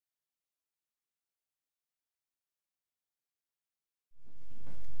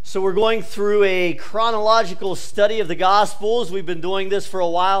So we're going through a chronological study of the Gospels. We've been doing this for a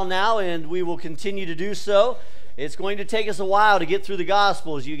while now, and we will continue to do so. It's going to take us a while to get through the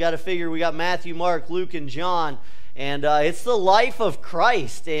Gospels. You got to figure we got Matthew, Mark, Luke, and John, and it's the life of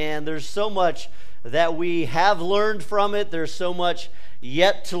Christ, and there's so much that we have learned from it. There's so much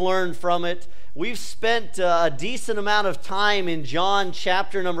yet to learn from it. We've spent a decent amount of time in John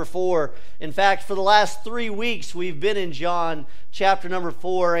chapter number 4. In fact, for the last 3 weeks, we've been in John chapter number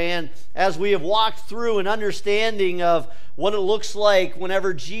 4. And as we have walked through an understanding of what it looks like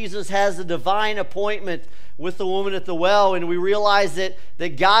whenever Jesus has a divine appointment with the woman at the well, and we realize that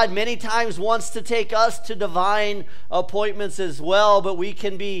God many times wants to take us to divine appointments as well, but we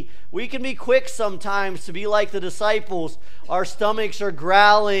can be quick sometimes to be like the disciples. Our stomachs are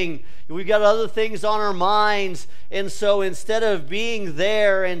growling. We've got other things on our minds, and so instead of being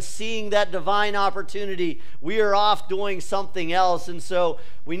there and seeing that divine opportunity, we are off doing something else. And so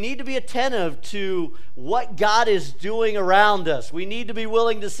we need to be attentive to what God is doing around us. We need to be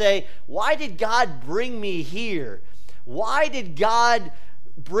willing to say, why did God bring me here? Why did God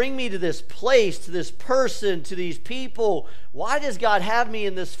bring me to this place, to this person, to these people? Why does God have me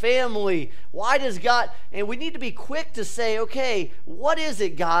in this family? Why does God... And we need to be quick to say, okay, what is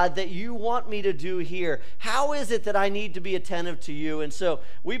it, God, that you want me to do here? How is it that I need to be attentive to you? And so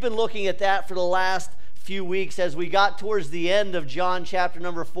we've been looking at that for the last few weeks as we got towards the end of John chapter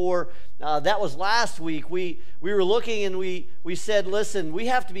number 4. That was last week. We were looking and we said, listen, we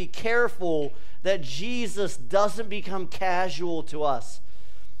have to be careful that Jesus doesn't become casual to us.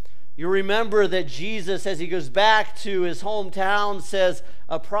 You remember that Jesus, as he goes back to his hometown, says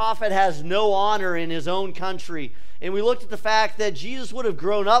a prophet has no honor in his own country. And we looked at the fact that Jesus would have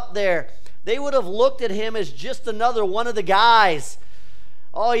grown up there. They would have looked at him as just another one of the guys.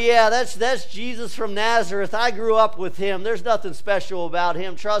 Oh yeah, that's Jesus from Nazareth. I grew up with him. There's nothing special about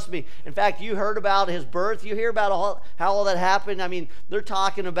him. Trust me. In fact, you heard about his birth. You hear about how all that happened. I mean, they're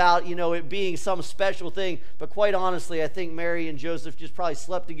talking about, it being some special thing. But quite honestly, I think Mary and Joseph just probably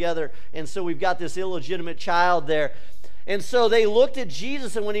slept together. And so we've got this illegitimate child there. And so they looked at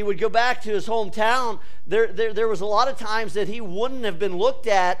Jesus, and when he would go back to his hometown, there was a lot of times that he wouldn't have been looked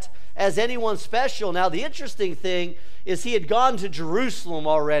at as anyone special. Now, the interesting thing is he had gone to Jerusalem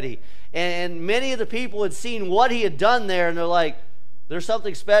already, and many of the people had seen what he had done there, and they're like, there's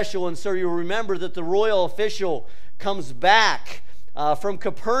something special. And so you remember that the royal official comes back from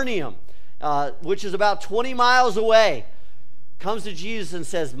Capernaum, which is about 20 miles away, comes to Jesus and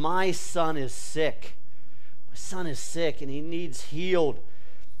says, my son is sick. My son is sick, and he needs healed.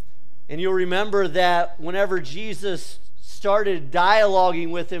 And you'll remember that whenever Jesus started dialoguing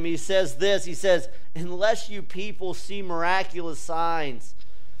with him, he says this, he says, unless you people see miraculous signs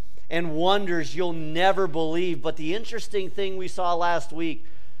and wonders, you'll never believe. But the interesting thing we saw last week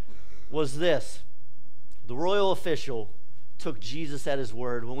was this. The royal official took Jesus at his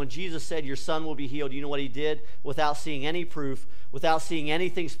word. When Jesus said, your son will be healed, you know what he did? Without seeing any proof, without seeing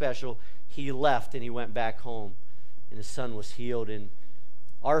anything special, he left and he went back home, and his son was healed. And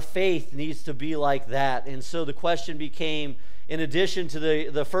our faith needs to be like that. And so the question became, in addition to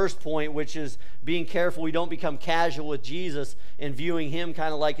the first point, which is being careful we don't become casual with Jesus and viewing him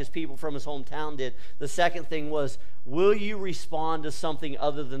kind of like his people from his hometown did, the second thing was, will you respond to something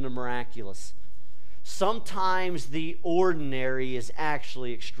other than the miraculous? Sometimes the ordinary is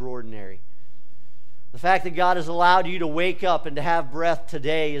actually extraordinary. The fact that God has allowed you to wake up and to have breath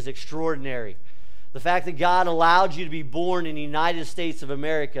today is extraordinary. The fact that God allowed you to be born in the United States of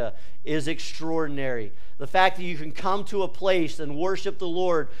America is extraordinary. The fact that you can come to a place and worship the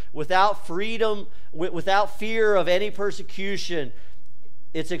Lord without freedom, without fear of any persecution,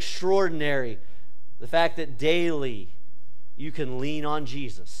 it's extraordinary. The fact that daily you can lean on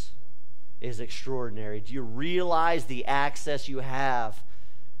Jesus is extraordinary. Do you realize the access you have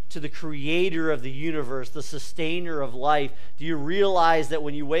to the creator of the universe, the sustainer of life? Do you realize that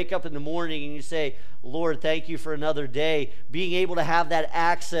when you wake up in the morning and you say, Lord, thank you for another day, being able to have that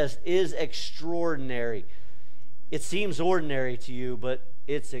access is extraordinary. It seems ordinary to you, but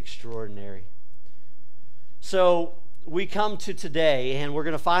it's extraordinary. So we come to today, and we're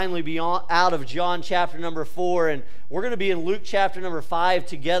going to finally be out of John chapter number 4, and we're going to be in Luke chapter number 5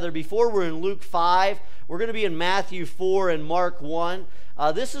 together. Before we're in Luke 5, we're going to be in Matthew 4 and Mark 1.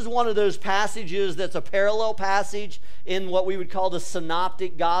 This is one of those passages that's a parallel passage in what we would call the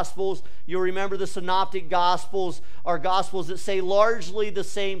Synoptic Gospels. You'll remember the Synoptic Gospels are Gospels that say largely the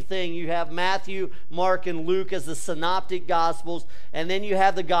same thing. You have Matthew, Mark, and Luke as the synoptic Gospels, and then you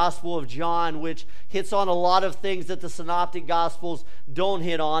have the Gospel of John, which hits on a lot of things that the synoptic Gospels don't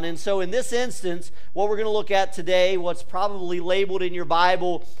hit on. And so in this instance, what we're going to look at today, what's probably labeled in your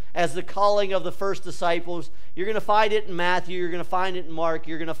Bible as the calling of the first disciples, you're going to find it in Matthew, you're going to find it in Mark,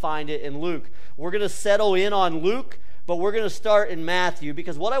 you're going to find it in Luke. We're going to settle in on Luke, but we're going to start in Matthew,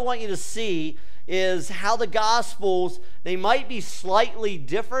 because what I want you to see is how the Gospels, they might be slightly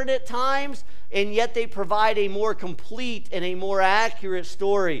different at times, and yet they provide a more complete and a more accurate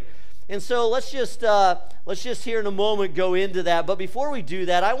story. And so let's just here in a moment go into that. But before we do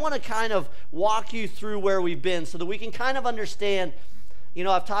that, I want to kind of walk you through where we've been so that we can kind of understand. You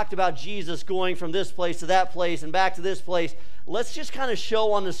know, I've talked about Jesus going from this place to that place and back to this place. Let's just kind of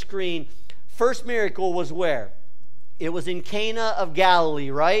show on the screen. First miracle was where? It was in Cana of Galilee,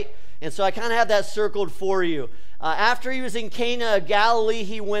 right? And so I kind of have that circled for you. After he was in Cana of Galilee,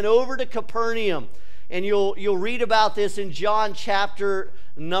 he went over to Capernaum. And you'll read about this in John chapter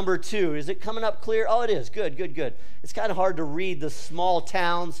number 2. Is it coming up clear? Oh, it is. Good, good, good. It's kind of hard to read the small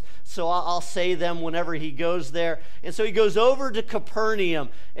towns, so I'll say them whenever he goes there. And so he goes over to Capernaum.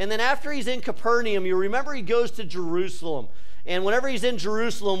 And then after he's in Capernaum, you remember he goes to Jerusalem. And whenever he's in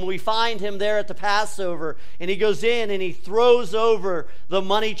Jerusalem, we find him there at the Passover. And he goes in and he throws over the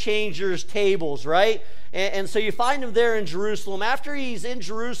money changers' tables, right? And so you find him there in Jerusalem. After he's in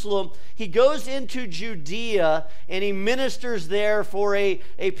Jerusalem, he goes into Judea and he ministers there for a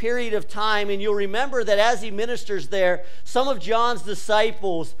period of time. And you'll remember that as he ministers there, some of John's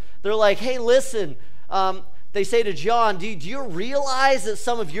disciples, they're like, hey, listen, they say to John, do you realize that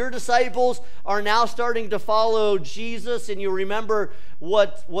some of your disciples are now starting to follow Jesus? And you remember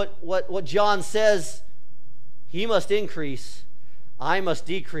what John says, he must increase, I must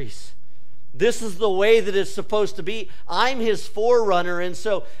decrease. This is the way that it's supposed to be. I'm his forerunner. And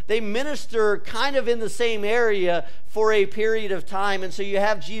so they minister kind of in the same area for a period of time. And so you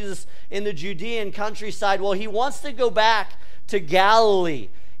have Jesus in the Judean countryside. Well, he wants to go back to Galilee.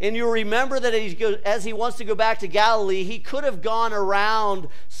 And you'll remember that as he wants to go back to Galilee, he could have gone around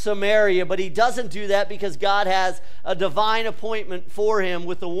Samaria, but he doesn't do that because God has a divine appointment for him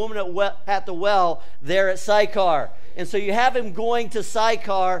with the woman at the well there at Sychar. And so you have him going to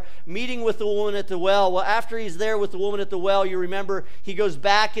Sychar, meeting with the woman at the well. Well, after he's there with the woman at the well, you remember he goes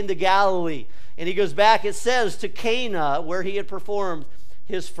back into Galilee. And he goes back, it says, to Cana, where he had performed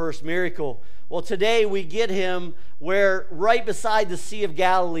his first miracle. Well, today we get him right beside the Sea of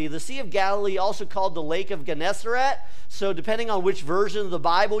Galilee. The Sea of Galilee, also called the Lake of Gennesaret. So depending on which version of the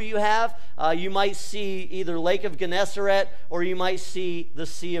Bible you have, you might see either Lake of Gennesaret or you might see the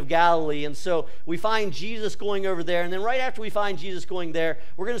Sea of Galilee. And so we find Jesus going over there. And then right after we find Jesus going there,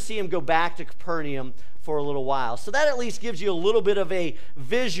 we're going to see him go back to Capernaum for a little while. So that at least gives you a little bit of a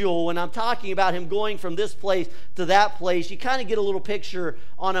visual when I'm talking about him going from this place to that place. You kind of get a little picture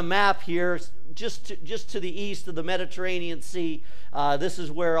on a map here. Just to the east of the Mediterranean Sea, this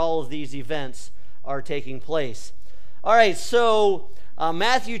is where all of these events are taking place. All right, so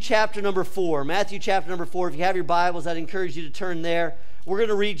Matthew chapter number 4. Matthew chapter number 4. If you have your Bibles, I'd encourage you to turn there. We're going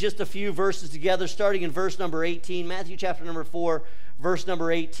to read just a few verses together, starting in verse number 18. Matthew chapter number 4, verse number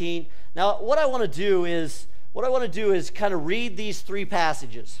 18. Now, what I want to do is kind of read these three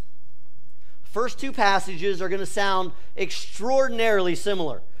passages. First two passages are going to sound extraordinarily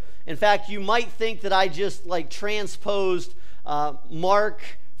similar. In fact, you might think that I just transposed Mark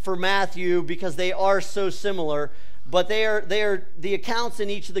for Matthew because they are so similar, but they are the accounts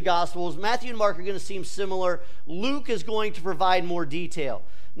in each of the Gospels. Matthew and Mark are going to seem similar. Luke is going to provide more detail.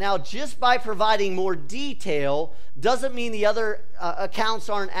 Now, just by providing more detail doesn't mean the other accounts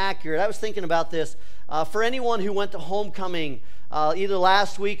aren't accurate. I was thinking about this. For anyone who went to homecoming either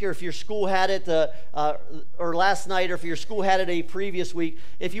last week or if your school had it, or last night, or if your school had it a previous week,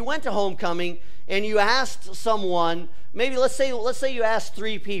 if you went to homecoming and you asked someone, maybe let's say you asked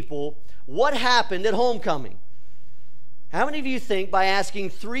 3 people, what happened at homecoming? How many of you think by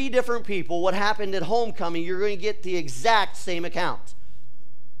asking 3 different people what happened at homecoming, you're going to get the exact same account?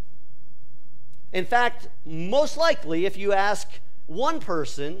 In fact, most likely, if you ask one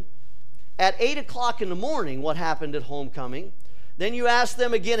person at 8 o'clock in the morning what happened at homecoming, then you ask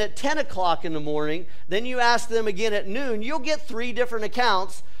them again at 10 o'clock in the morning, then you ask them again at noon, you'll get 3 different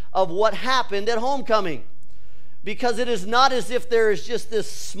accounts of what happened at homecoming. Because it is not as if there is just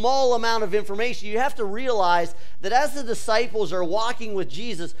this small amount of information. You have to realize that as the disciples are walking with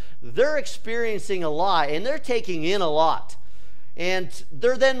Jesus, they're experiencing a lot, and they're taking in a lot. And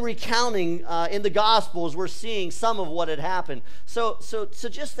they're then recounting in the Gospels, we're seeing some of what had happened. So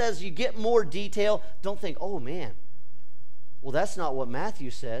just as you get more detail, don't think, oh man, well, that's not what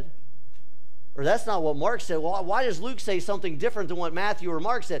Matthew said. Or that's not what Mark said. Well, why does Luke say something different than what Matthew or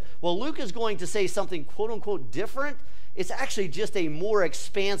Mark said? Well, Luke is going to say something quote-unquote different. It's actually just a more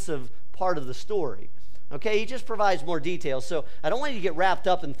expansive part of the story. Okay, he just provides more details. So I don't want you to get wrapped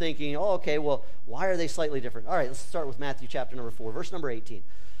up in thinking, oh, okay, well, why are they slightly different? All right, let's start with Matthew chapter number 4, verse number 18.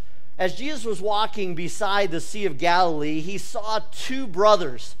 As Jesus was walking beside the Sea of Galilee, he saw two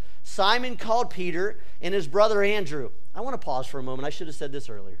brothers, Simon called Peter and his brother Andrew. I want to pause for a moment. I should have said this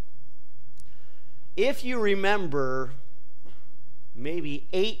earlier. If you remember, maybe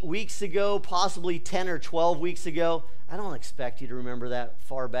 8 weeks ago, possibly 10 or 12 weeks ago, I don't expect you to remember that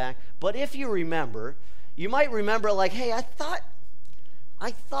far back, but if you remember, you might remember like, hey, I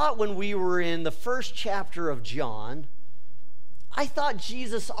thought when we were in the first chapter of John, I thought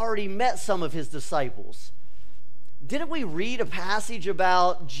Jesus already met some of his disciples. Didn't we read a passage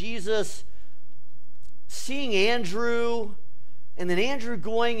about Jesus seeing Andrew, and then Andrew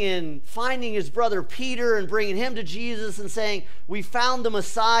going and finding his brother Peter and bringing him to Jesus and saying, we found the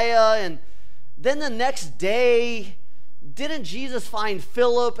Messiah? And then the next day, didn't Jesus find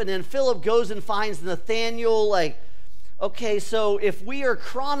Philip? And then Philip goes and finds Nathanael. Like, okay, so if we are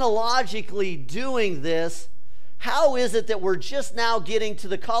chronologically doing this, how is it that we're just now getting to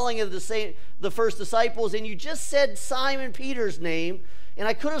the calling of the first disciples? And you just said Simon Peter's name, and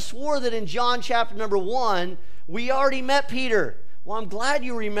I could have swore that in John chapter number 1, we already met Peter. Well, I'm glad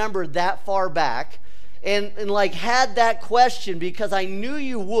you remembered that far back and like had that question, because I knew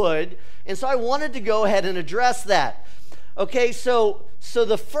you would, and so I wanted to go ahead and address that. Okay, so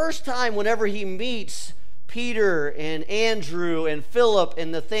the first time whenever he meets Peter and Andrew and Philip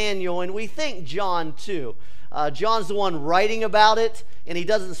and Nathanael, and we think John too. John's the one writing about it, and he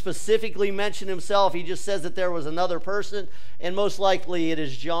doesn't specifically mention himself. He just says that there was another person, and most likely it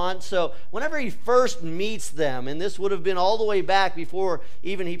is John. So whenever he first meets them, and this would have been all the way back before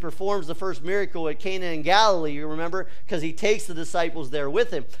even he performs the first miracle at Cana in Galilee, you remember, because he takes the disciples there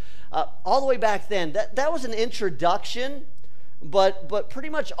with him. All the way back then, that was an introduction, but pretty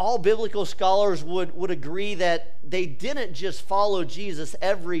much all biblical scholars would agree that they didn't just follow Jesus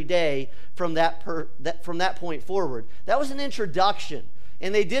every day from that point forward. That was an introduction,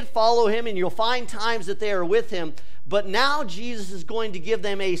 and they did follow him, and you'll find times that they are with him, but now Jesus is going to give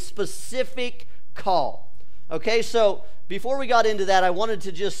them a specific call. Okay, so before we got into that, I wanted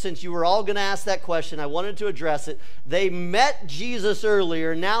to just, since you were all going to ask that question, I wanted to address it. They met Jesus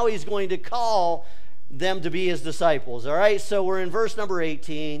earlier. Now he's going to call them to be his disciples. All right, so we're in verse number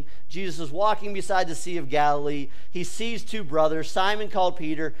 18. Jesus is walking beside the Sea of Galilee. He sees two brothers, Simon called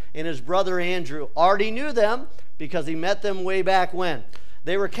Peter and his brother Andrew. Already knew them because he met them way back when.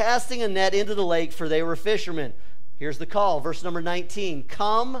 They were casting a net into the lake, for they were fishermen. Here's the call, verse number 19.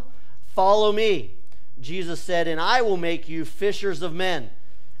 Come, follow me. Jesus said, and I will make you fishers of men.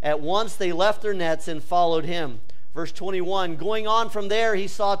 At once they left their nets and followed him. Verse 21, going on from there, he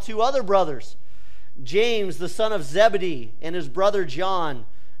saw two other brothers, James, the son of Zebedee, and his brother John.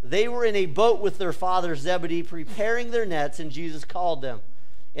 They were in a boat with their father Zebedee, preparing their nets, and Jesus called them.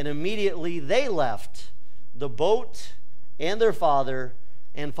 And immediately they left the boat and their father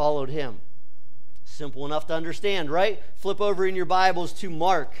and followed him. Simple enough to understand, right? Flip over in your Bibles to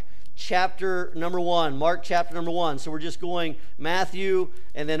Mark chapter number 1. Mark chapter number 1. So we're just going Matthew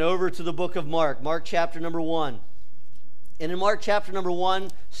and then over to the book of Mark. Mark chapter number 1. And in Mark chapter number 1,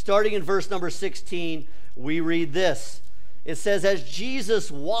 starting in verse number 16, we read this. It says, as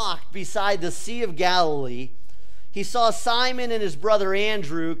Jesus walked beside the Sea of Galilee, he saw Simon and his brother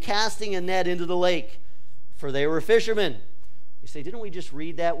Andrew casting a net into the lake, for they were fishermen. You say, didn't we just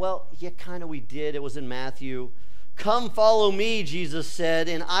read that? Well, yeah, kind of we did. It was in Matthew. Come follow me, Jesus said,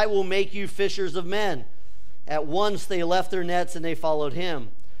 and I will make you fishers of men. At once they left their nets and they followed him.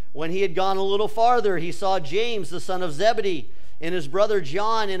 When he had gone a little farther, he saw James, the son of Zebedee, and his brother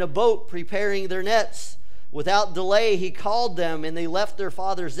John in a boat preparing their nets. Without delay, he called them, and they left their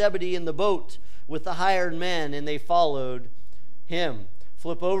father Zebedee in the boat with the hired men, and they followed him.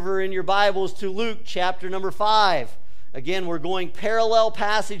 Flip over in your Bibles to Luke chapter number 5. Again, we're going parallel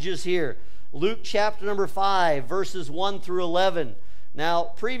passages here. Luke chapter number 5, verses 1 through 11.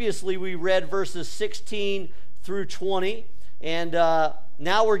 Now, previously we read verses 16 through 20, and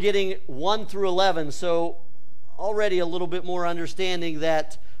now we're getting 1 through 11, so already a little bit more understanding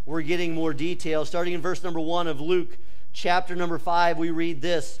that we're getting more detail. Starting in verse number 1 of Luke chapter number 5, we read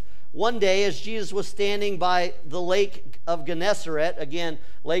this. One day, as Jesus was standing by the lake of Gennesaret, again,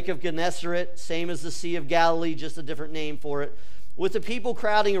 Lake of Gennesaret, same as the Sea of Galilee, just a different name for it, with the people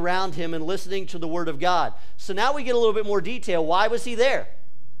crowding around him and listening to the word of God. So now we get a little bit more detail. Why was he there?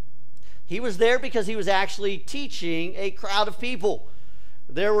 He was there because he was actually teaching a crowd of people.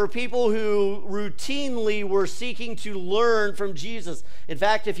 There were people who routinely were seeking to learn from Jesus. In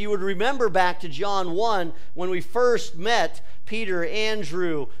fact, if you would remember back to John 1, when we first met Peter,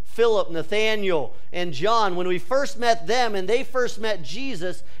 Andrew, Philip, Nathaniel, and John, when we first met them and they first met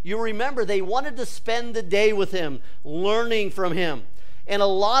Jesus, you remember they wanted to spend the day with him, learning from him. And a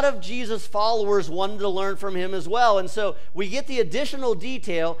lot of Jesus' followers wanted to learn from him as well. And so we get the additional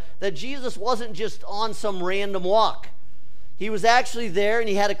detail that Jesus wasn't just on some random walk. He was actually there, and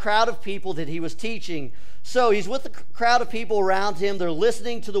he had a crowd of people that he was teaching. So he's with a crowd of people around him. They're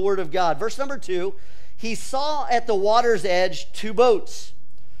listening to the word of God. Verse number 2, he saw at the water's edge 2 boats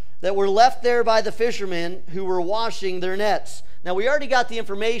that were left there by the fishermen who were washing their nets. Now, we already got the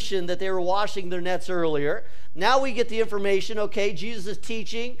information that they were washing their nets earlier. Now we get the information, okay, Jesus is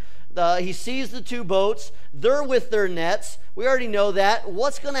teaching. He sees the 2 boats. They're with their nets. We already know that.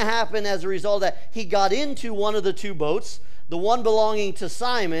 What's going to happen as a result of that? He got into one of the 2 boats, the one belonging to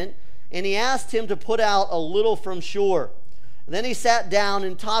Simon, and he asked him to put out a little from shore. And then he sat down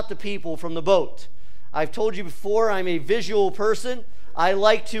and taught the people from the boat. I've told you before, I'm a visual person. I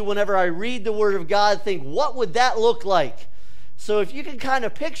like to, whenever I read the Word of God, think, what would that look like? So if you can kind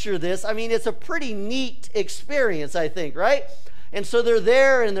of picture this, I mean, it's a pretty neat experience, I think, right? And so they're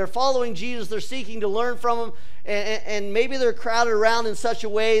there and they're following Jesus. They're seeking to learn from him. And maybe they're crowded around in such a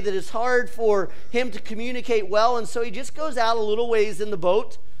way that it's hard for him to communicate well. And so he just goes out a little ways in the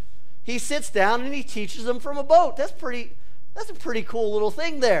boat. He sits down and he teaches them from a boat. That's a pretty cool little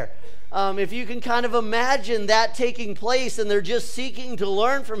thing there. If you can kind of imagine that taking place and they're just seeking to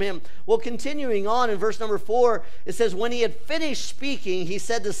learn from him. Well, continuing on in verse number 4, it says, when he had finished speaking, he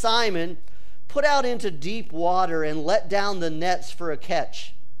said to Simon, put out into deep water and let down the nets for a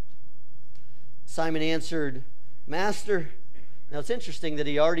catch. Simon answered, Master. Now it's interesting that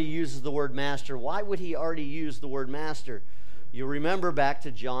he already uses the word master. Why would he already use the word master? You'll remember back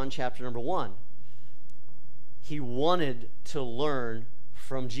to John chapter number 1. He wanted to learn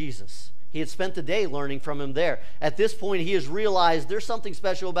from Jesus. He had spent the day learning from him there. At this point, he has realized there's something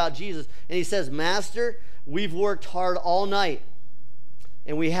special about Jesus. And he says, Master, we've worked hard all night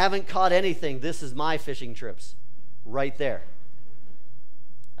and we haven't caught anything. This is my fishing trips right there.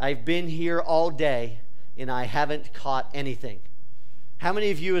 I've been here all day and I haven't caught anything. How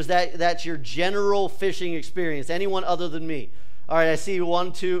many of you is that's your general fishing experience? Anyone other than me? All right, I see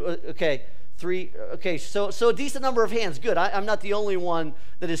 1, 2, okay, 3. Okay, so a decent number of hands. Good. I'm not the only one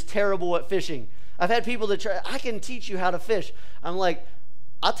that is terrible at fishing. I've had people that try, I can teach you how to fish. I'm like,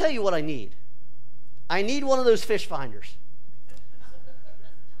 I'll tell you what I need. I need one of those fish finders.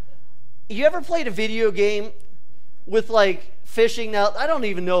 You ever played a video game with like fishing? Now, I don't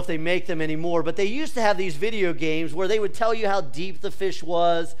even know if they make them anymore, but they used to have these video games where they would tell you how deep the fish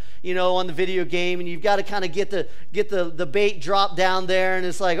was, you know, on the video game, and you've got to kind of get the bait dropped down there, and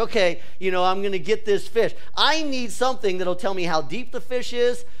it's like, okay, you know, I'm going to get this fish. I need something that'll tell me how deep the fish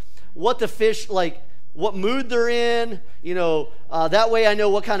is, what the fish, like, what mood they're in, you know, that way I know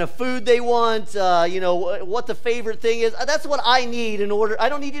what kind of food they want, you know, what the favorite thing is. That's what I need in order. I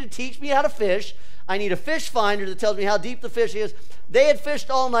don't need you to teach me how to fish. I need a fish finder that tells me how deep the fish is. They had fished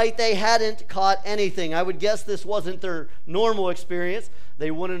all night. They hadn't caught anything. I would guess this wasn't their normal experience.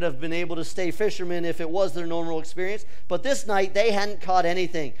 They wouldn't have been able to stay fishermen if it was their normal experience. But this night, they hadn't caught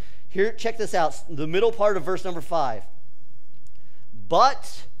anything. Here, check this out. The middle part of verse number 5.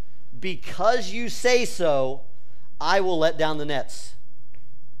 But because you say so, I will let down the nets.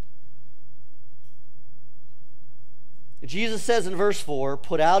 Jesus says in verse 4,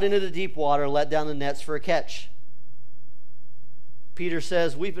 put out into the deep water, let down the nets for a catch. Peter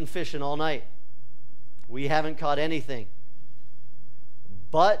says, we've been fishing all night. We haven't caught anything.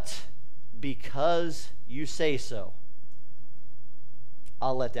 But because you say so,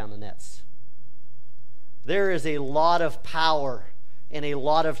 I'll let down the nets. There is a lot of power and a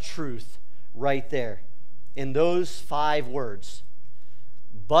lot of truth right there in those 5 words.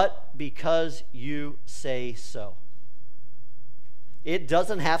 But because you say so. It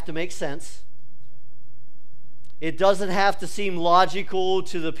doesn't have to make sense. It doesn't have to seem logical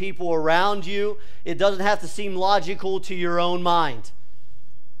to the people around you. It doesn't have to seem logical to your own mind.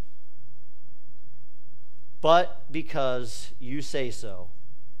 But because you say so,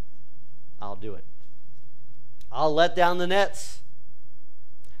 I'll do it. I'll let down the nets.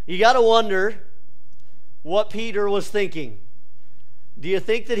 You got to wonder what Peter was thinking. Do you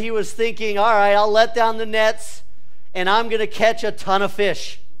think that he was thinking, all right, I'll let down the nets and I'm going to catch a ton of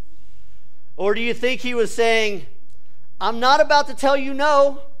fish? Or do you think he was saying, I'm not about to tell you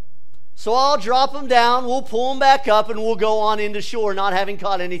no, So I'll drop them down, we'll pull them back up, and we'll go on into shore, not having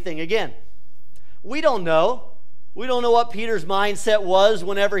caught anything again. We don't know. We don't know what Peter's mindset was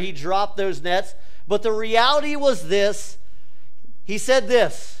whenever he dropped those nets. But the reality was this. He said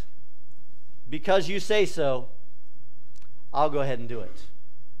this, because you say so, I'll go ahead and do it.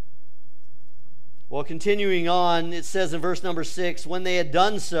 Well, continuing on, it says in verse number 6, when they had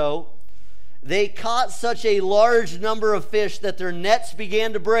done so, they caught such a large number of fish that their nets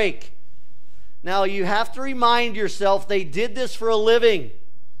began to break. Now, you have to remind yourself they did this for a living.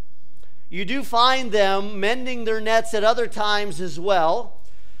 You do find them mending their nets at other times as well.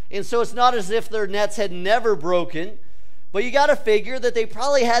 And so it's not as if their nets had never broken. But you got to figure that they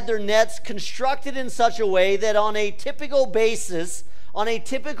probably had their nets constructed in such a way that on a typical basis, on a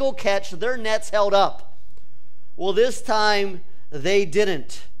typical catch, their nets held up. Well, this time they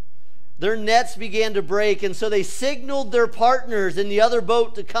didn't. Their nets began to break, and so they signaled their partners in the other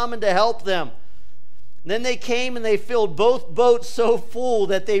boat to come and to help them. And then they came and they filled both boats so full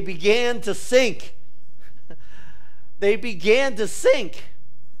that they began to sink. They began to sink.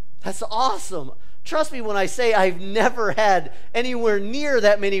 That's awesome. Trust me when I say I've never had anywhere near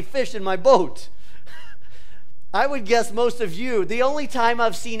that many fish in my boat. I would guess most of you, the only time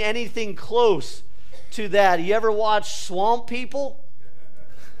I've seen anything close to that, you ever watch Swamp People?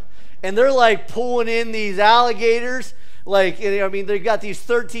 And they're like pulling in these alligators. Like, I mean, they've got these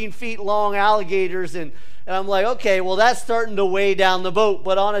 13 feet long alligators. And I'm like, okay, well, that's starting to weigh down the boat.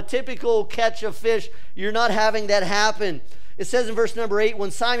 But on a typical catch of fish, you're not having that happen. It says in verse number 8,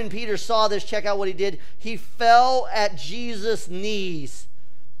 when Simon Peter saw this, check out what he did. He fell at Jesus' knees.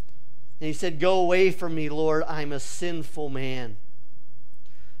 And he said, go away from me, Lord, I'm a sinful man.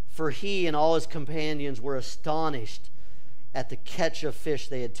 For he and all his companions were astonished at the catch of fish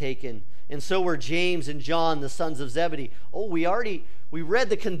they had taken. And so were James and John, the sons of Zebedee. Oh, we read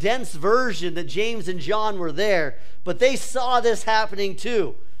the condensed version that James and John were there, but they saw this happening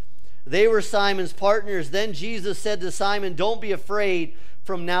too. They were Simon's partners. Then Jesus said to Simon, don't be afraid.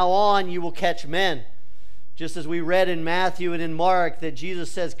 From now on you will catch men. Just as we read in Matthew and in Mark that Jesus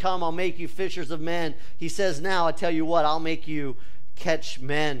says, come, I'll make you fishers of men. He says now, I tell you what, I'll make you catch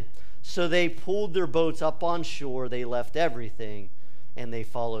men. So they pulled their boats up on shore. They left everything and they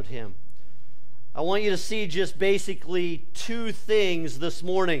followed him. I want you to see just basically two things this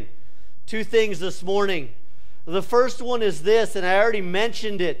morning. Two things this morning. The first one is this, and I already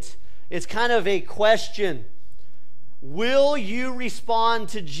mentioned it. It's kind of a question. Will you respond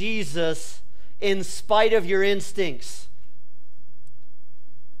to Jesus in spite of your instincts?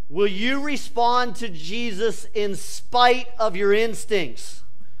 Will you respond to Jesus in spite of your instincts?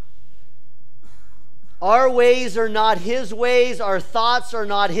 Our ways are not his ways. Our thoughts are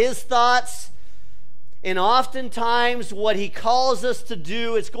not his thoughts. And oftentimes what he calls us to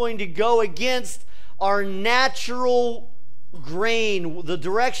do is going to go against our natural grain, the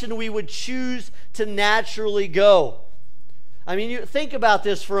direction we would choose to naturally go. I mean, you think about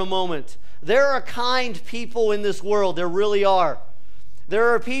this for a moment. There are kind people in this world. There really are. There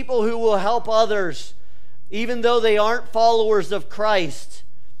are people who will help others even though they aren't followers of Christ.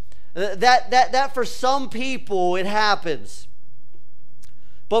 That for some people it happens.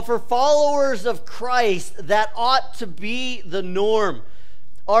 But for followers of Christ, that ought to be the norm.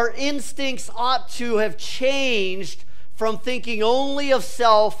 Our instincts ought to have changed from thinking only of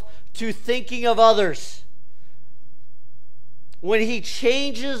self to thinking of others. When he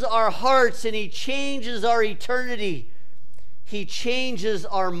changes our hearts and he changes our eternity, he changes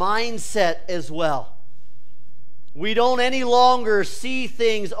our mindset as well. We don't any longer see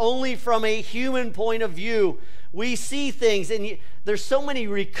things only from a human point of view. We see things, and there's so many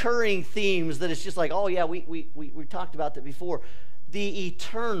recurring themes that it's just like, oh yeah, we talked about that before. The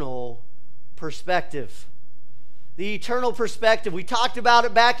eternal perspective. The eternal perspective. We talked about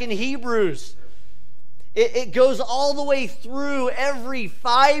it back in Hebrews. It goes all the way through every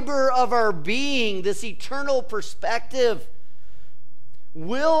fiber of our being, this eternal perspective.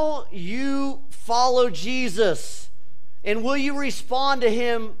 Will you follow Jesus? And will you respond to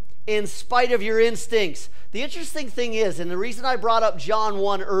him in spite of your instincts? The interesting thing is, and the reason I brought up John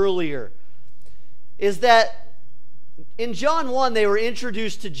 1 earlier, is that in John 1 they were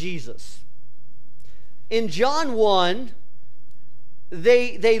introduced to Jesus. In John 1,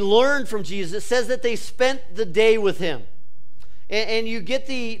 they learned from Jesus. It says that they spent the day with him. And you get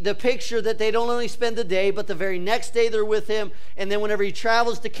the picture that they don't only spend the day, but the very next day they're with him. And then whenever he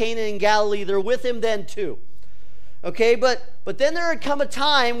travels to Cana in Galilee, they're with him then too. Okay, but then there had come a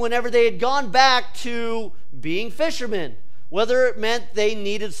time whenever they had gone back to being fishermen. Whether it meant they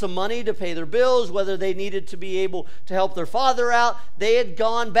needed some money to pay their bills, whether they needed to be able to help their father out, they had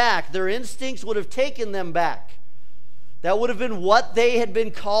gone back. Their instincts would have taken them back. That would have been what they had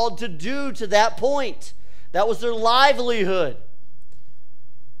been called to do to that point. That was their livelihood.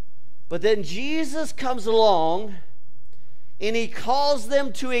 But then Jesus comes along and he calls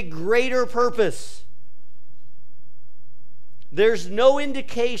them to a greater purpose. There's no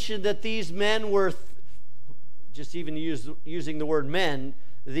indication that these men were, just even using the word men,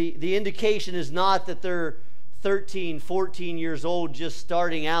 the indication is not that they're 13, 14 years old just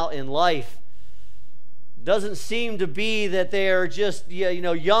starting out in life. Doesn't seem to be that they are just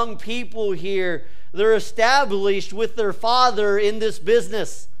young people here. They're established with their father in this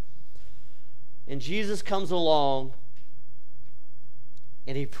business. And Jesus comes along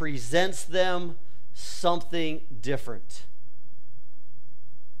and he presents them something different.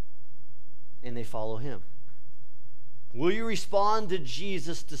 And they follow him. Will you respond to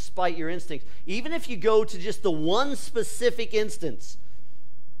Jesus despite your instincts? Even if you go to just the one specific instance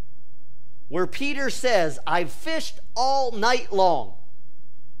where Peter says, I've fished all night long.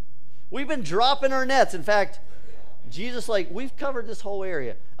 We've been dropping our nets. In fact, Jesus, we've covered this whole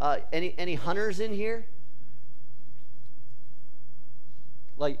area. Any hunters in here?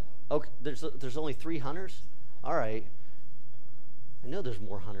 Okay, there's only 3 hunters? All right. I know there's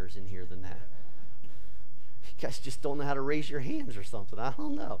more hunters in here than that. You guys just don't know how to raise your hands or something. I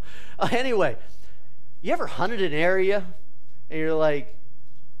don't know. Anyway, you ever hunted an area and you're like,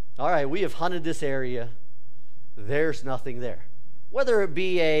 all right, we have hunted this area. There's nothing there. Whether it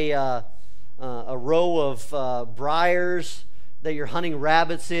be a row of briars that you're hunting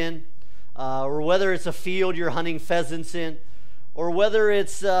rabbits in, or whether it's a field you're hunting pheasants in, or whether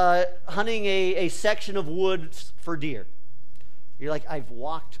it's hunting a section of woods for deer. You're like, I've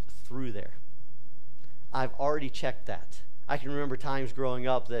walked through there. I've already checked that. I can remember times growing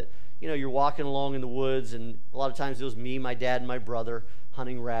up that, you're walking along in the woods, and a lot of times it was me, my dad, and my brother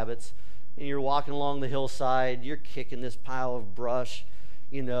hunting rabbits, and you're walking along the hillside, you're kicking this pile of brush,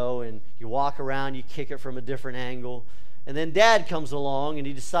 and you walk around, you kick it from a different angle, and then Dad comes along, and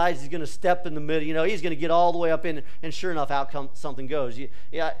he decides he's going to step in the middle, he's going to get all the way up in, and sure enough, out something goes.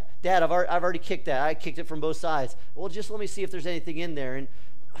 Dad, I've already kicked that. I kicked it from both sides. Well, just let me see if there's anything in there, and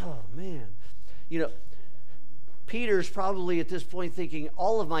oh, man. Peter's probably at this point thinking,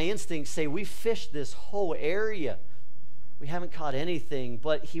 all of my instincts say we fished this whole area. We haven't caught anything,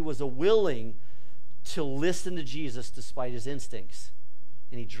 but he was willing to listen to Jesus despite his instincts.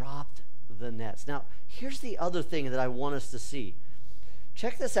 And he dropped the nets. Now, here's the other thing that I want us to see.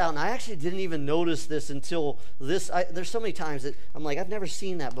 Check this out, and I actually didn't even notice this until this. There's so many times that I'm like, I've never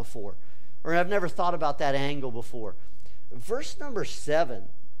seen that before, or I've never thought about that angle before. Verse number 7,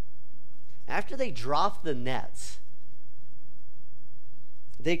 after they dropped the nets,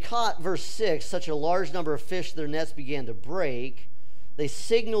 they caught, verse 6, such a large number of fish their nets began to break. They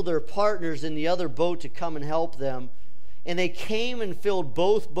signaled their partners in the other boat to come and help them, and they came and filled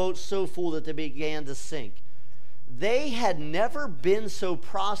both boats so full that they began to sink. They had never been so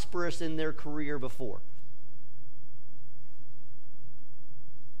prosperous in their career before.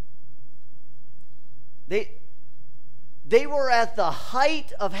 They were at the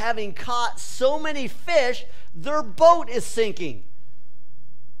height of having caught so many fish, their boat is sinking.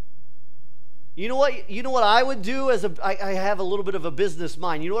 You know what I would do I have a little bit of a business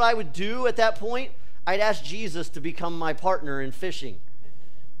mind. You know what I would do at that point? I'd ask Jesus to become my partner in fishing.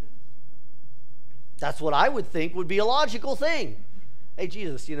 That's what I would think would be a logical thing. Hey,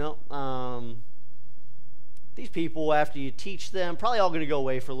 Jesus, these people, after you teach them, probably all going to go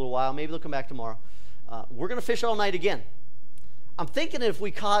away for a little while. Maybe they'll come back tomorrow. We're going to fish all night again. I'm thinking if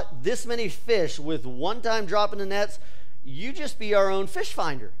we caught this many fish with one time dropping the nets, you just be our own fish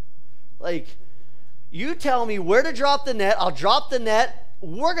finder. You tell me where to drop the net, I'll drop the net,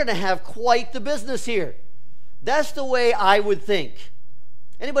 we're going to have quite the business here. That's the way I would think.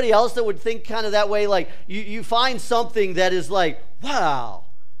 Anybody else that would think kind of that way? You find something that is wow,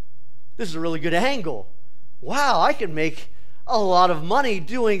 this is a really good angle. Wow, I can make a lot of money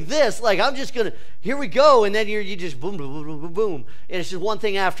doing this. I'm just going to, here we go. And then you just boom, boom, boom, boom, boom. And it's just one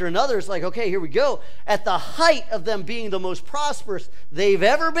thing after another. It's okay, here we go. At the height of them being the most prosperous they've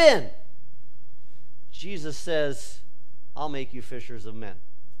ever been, Jesus says, I'll make you fishers of men.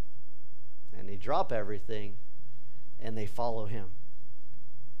 And they drop everything and they follow him.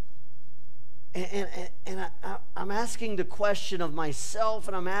 And I'm asking the question of myself,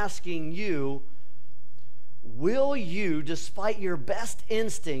 and I'm asking you, will you, despite your best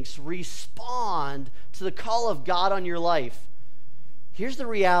instincts, respond to the call of God on your life? Here's the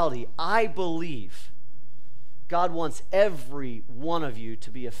reality. I believe God wants every one of you to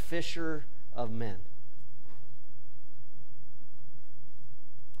be a fisher of men.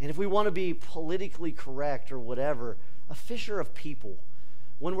 And if we want to be politically correct or whatever, a fisher of people.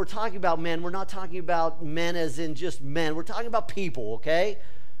 When we're talking about men, we're not talking about men as in just men. We're talking about people, okay?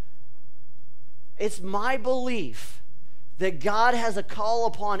 It's my belief that God has a call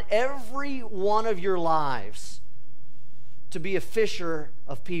upon every one of your lives to be a fisher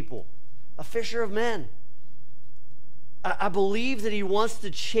of people, a fisher of men. I believe that he wants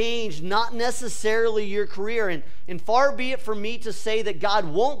to change not necessarily your career. And far be it from me to say that God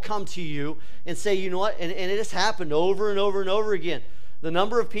won't come to you and say, you know what, and it has happened over and over and over again. The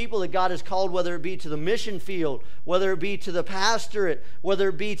number of people that God has called, whether it be to the mission field, whether it be to the pastorate, whether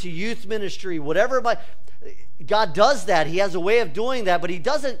it be to youth ministry, whatever it might, God does that. He has a way of doing that, but he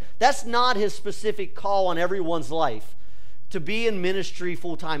doesn't, that's not his specific call on everyone's life, to be in ministry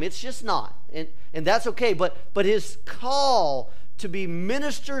full time. It's just not. And that's okay. But his call to be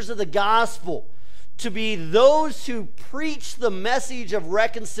ministers of the gospel, to be those who preach the message of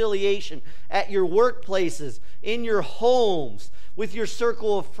reconciliation at your workplaces, in your homes, with your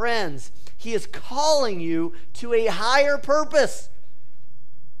circle of friends. He is calling you to a higher purpose.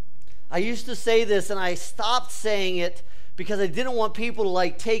 I used to say this, and I stopped saying it because I didn't want people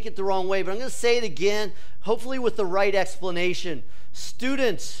to take it the wrong way, but I'm going to say it again, hopefully with the right explanation.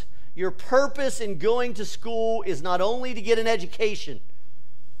 Students, your purpose in going to school is not only to get an education,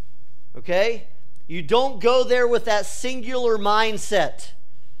 okay? You don't go there with that singular mindset.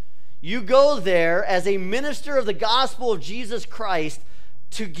 You go there as a minister of the gospel of Jesus Christ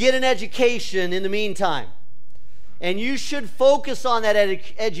to get an education in the meantime. And you should focus on that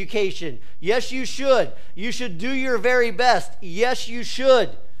education. Yes, you should. You should do your very best. Yes, you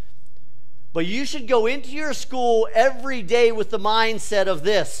should. But you should go into your school every day with the mindset of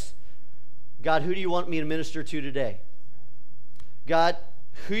this. God, who do you want me to minister to today? God,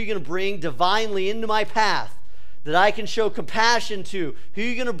 who are you going to bring divinely into my path that I can show compassion to? Who are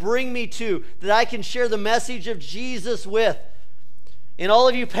you going to bring me to that I can share the message of Jesus with? And all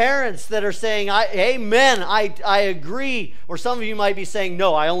of you parents that are saying, amen, I agree. Or some of you might be saying,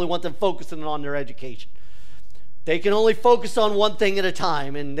 no, I only want them focusing on their education. They can only focus on one thing at a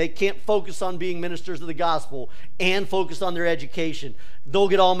time, and they can't focus on being ministers of the gospel and focus on their education. They'll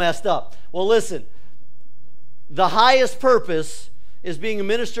get all messed up. Well, listen, the highest purpose is being a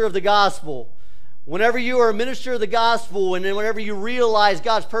minister of the gospel. Whenever you are a minister of the gospel, and then whenever you realize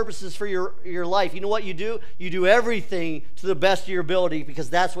God's purposes for your life, you know what you do? You do everything to the best of your ability because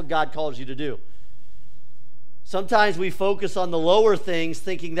that's what God calls you to do. Sometimes we focus on the lower things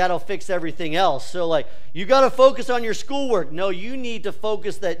thinking that'll fix everything else. So you got to focus on your schoolwork. No, you need to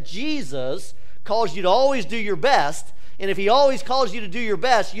focus that Jesus calls you to always do your best. And if he always calls you to do your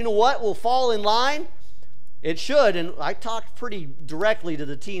best, you know what will fall in line? It should. And I talked pretty directly to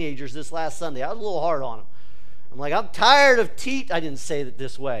the teenagers this last Sunday. I was a little hard on them. I'm like, I'm tired of I didn't say it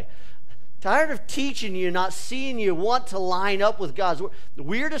this way. Tired of teaching you, not seeing you want to line up with God's word. The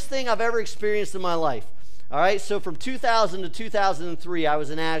weirdest thing I've ever experienced in my life. All right, so from 2000 to 2003, I was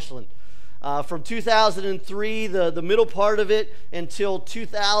in Ashland. From 2003, the middle part of it, until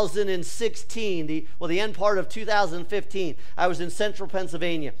 2016, the end part of 2015, I was in central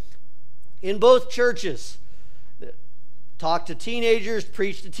Pennsylvania. In both churches, talk to teenagers,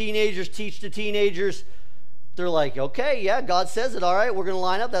 preach to teenagers, teach to teenagers. They're like, okay, yeah, God says it. All right, we're going to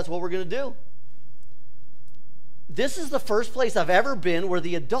line up. That's what we're going to do. This is the first place I've ever been where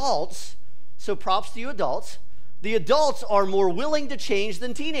the adults, so props to you adults, the adults are more willing to change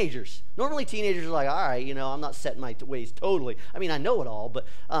than teenagers. Normally teenagers are like, all right, I'm not setting my ways totally. I mean, I know it all, but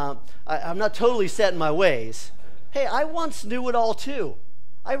I'm not totally setting my ways. Hey, I once knew it all too.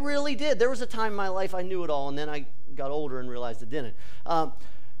 I really did. There was a time in my life I knew it all, and then I got older and realized I didn't.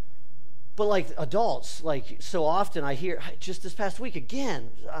 But adults, so often I hear, just this past week again,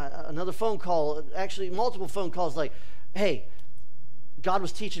 another phone call, actually multiple phone calls hey, God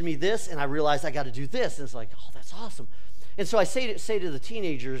was teaching me this, and I realized I got to do this. And it's like, oh, that's awesome. And so I say to the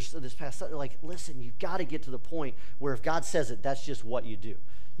teenagers this past Sunday, listen, you've got to get to the point where if God says it, that's just what you do.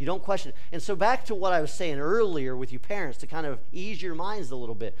 You don't question it. And so back to what I was saying earlier with you parents, to kind of ease your minds a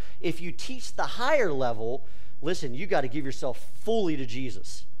little bit. If you teach the higher level, listen, you got to give yourself fully to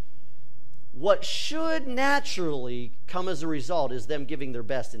Jesus. What should naturally come as a result is them giving their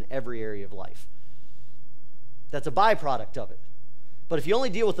best in every area of life. That's a byproduct of it. But if you only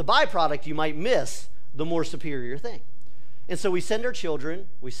deal with the byproduct, you might miss the more superior thing. And so we send our children,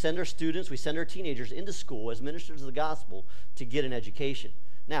 we send our students, we send our teenagers into school as ministers of the gospel to get an education.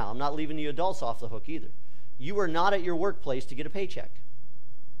 Now, I'm not leaving you adults off the hook either. You are not at your workplace to get a paycheck.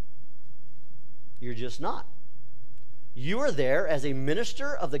 You're just not. You are there as a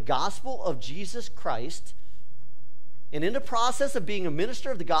minister of the gospel of Jesus Christ. And in the process of being a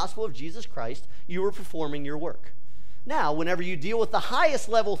minister of the gospel of Jesus Christ, you are performing your work. Now, whenever you deal with the highest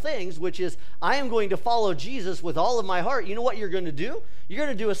level things, which is, I am going to follow Jesus with all of my heart, you know what you're going to do? You're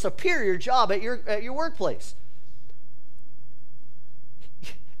going to do a superior job at your workplace.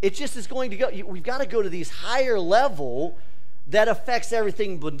 It just is going to go, we've got to go to these higher level that affects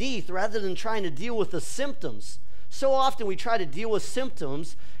everything beneath rather than trying to deal with the symptoms. So often we try to deal with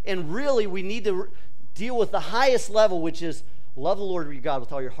symptoms, and really we need to deal with the highest level, which is love the Lord your God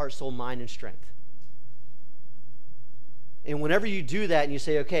with all your heart, soul, mind, and strength. And whenever you do that and you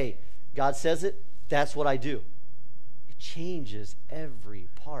say, okay, God says it, that's what I do, it changes every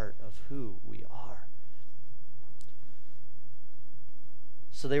part of who we are.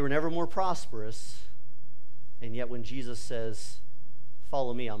 So they were never more prosperous, and yet when Jesus says,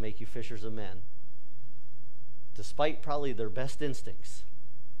 follow me, I'll make you fishers of men, despite probably their best instincts,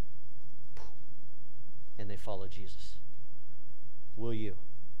 and they follow Jesus. Will you?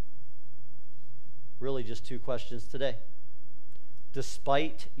 Really just two questions today.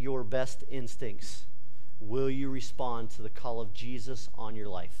 Despite your best instincts, will you respond to the call of Jesus on your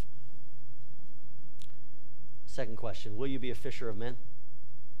life? Second question, will you be a fisher of men?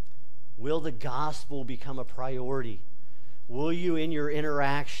 Will the gospel become a priority? Will you, in your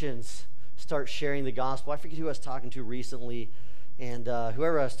interactions, start sharing the gospel? I forget who I was talking to recently, and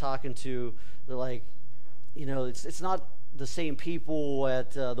whoever I was talking to, they're like, you know, it's not the same people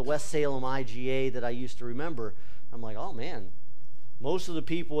at the West Salem IGA that I used to remember. I'm like, oh man, most of the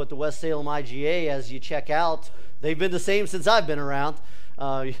people at the West Salem IGA, as you check out, they've been the same since I've been around.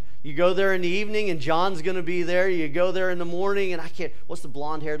 You go there in the evening, and John's going to be there. You go there in the morning, and I can't, what's the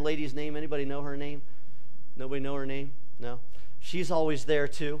blonde-haired lady's name? Anybody know her name? Nobody know her name? No? She's always there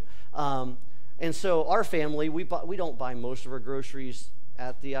too. And so our family, we don't buy most of our groceries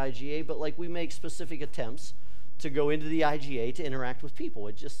at the IGA, but like we make specific attempts to go into the IGA to interact with people.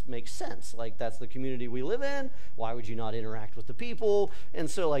 It just makes sense. Like, that's the community we live in. Why would you not interact with the people? And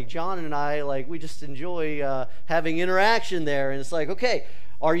so like John and I, like, we just enjoy having interaction there. And it's like, okay,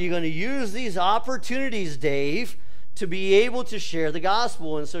 are you going to use these opportunities, Dave, to be able to share the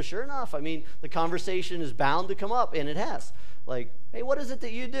gospel? And so sure enough, I mean, the conversation is bound to come up, and it has. Like, hey, what is it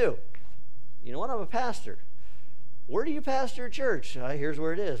that you do? You know what? I'm a pastor. Where do you pastor a church? Here's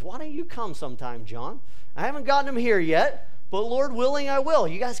where it is. Why don't you come sometime, John? I haven't gotten him here yet, but Lord willing, I will.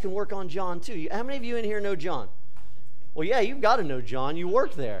 You guys can work on John too. How many of you in here know John? Well, yeah, you've got to know John. You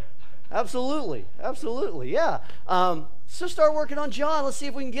work there. Absolutely. Absolutely, yeah. So start working on John. Let's see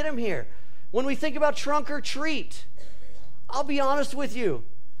if we can get him here. When we think about trunk or treat, I'll be honest with you.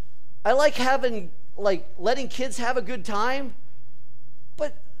 I like letting kids have a good time,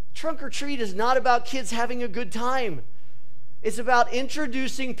 but trunk or treat is not about kids having a good time. It's about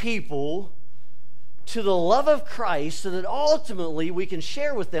introducing people to the love of Christ so that ultimately we can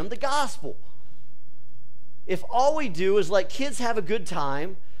share with them the gospel. If all we do is let kids have a good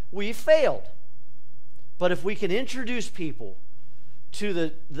time, we've failed. But if we can introduce people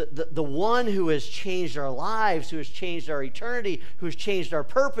to the one who has changed our lives, who has changed our eternity, who has changed our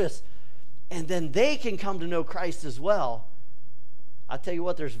purpose, and then they can come to know Christ as well, I'll tell you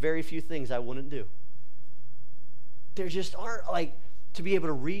what, there's very few things I wouldn't do. There just aren't, like, to be able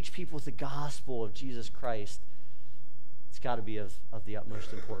to reach people with the gospel of Jesus Christ, it's got to be of the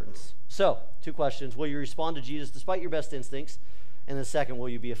utmost importance. So, two questions. Will you respond to Jesus despite your best instincts? And then second, will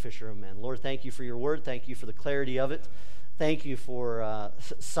you be a fisher of men? Lord, thank you for your word. Thank you for the clarity of it. Thank you for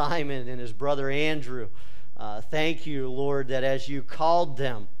Simon and his brother Andrew. Thank you, Lord, that as you called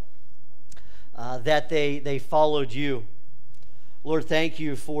them, that they followed you. Lord, thank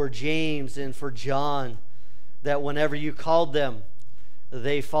you for James and for John, that whenever you called them,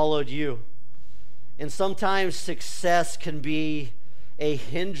 they followed you. And sometimes success can be a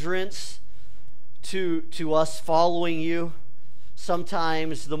hindrance to us following you.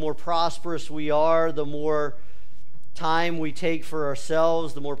 Sometimes the more prosperous we are, the more time we take for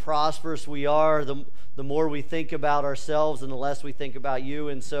ourselves, the more prosperous we are, the more we think about ourselves and the less we think about you.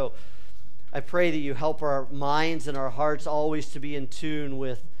 And so I pray that you help our minds and our hearts always to be in tune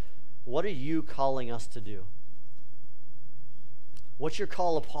with, what are you calling us to do? What's your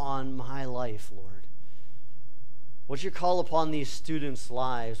call upon my life, Lord? What's your call upon these students'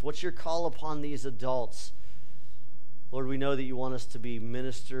 lives? What's your call upon these adults? Lord, we know that you want us to be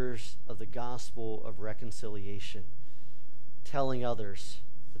ministers of the gospel of reconciliation, telling others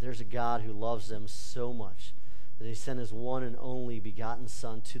that there's a God who loves them so much that he sent his one and only begotten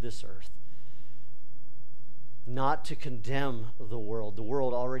Son to this earth, not to condemn the world. The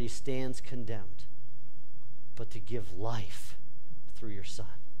world already stands condemned, but to give life through your Son.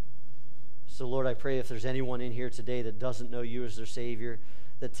 So, Lord, I pray if there's anyone in here today that doesn't know you as their Savior,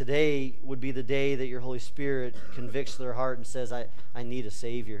 that today would be the day that your Holy Spirit convicts their heart and says, I need a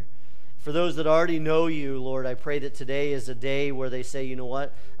Savior. For those that already know you, Lord, I pray that today is a day where they say, you know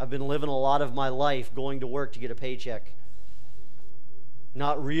what, I've been living a lot of my life going to work to get a paycheck,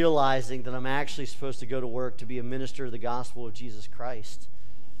 not realizing that I'm actually supposed to go to work to be a minister of the gospel of Jesus Christ.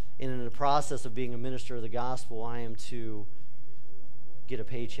 And in the process of being a minister of the gospel, I am to get a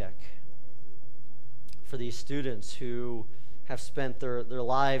paycheck. For these students who have spent their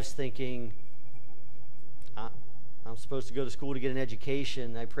lives thinking, I'm supposed to go to school to get an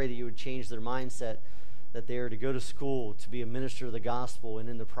education, I pray that you would change their mindset, that they are to go to school to be a minister of the gospel, and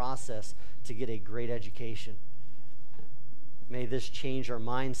in the process to get a great education. May this change our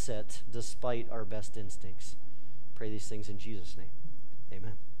mindset despite our best instincts. Pray these things in Jesus' name.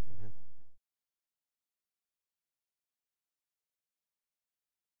 Amen.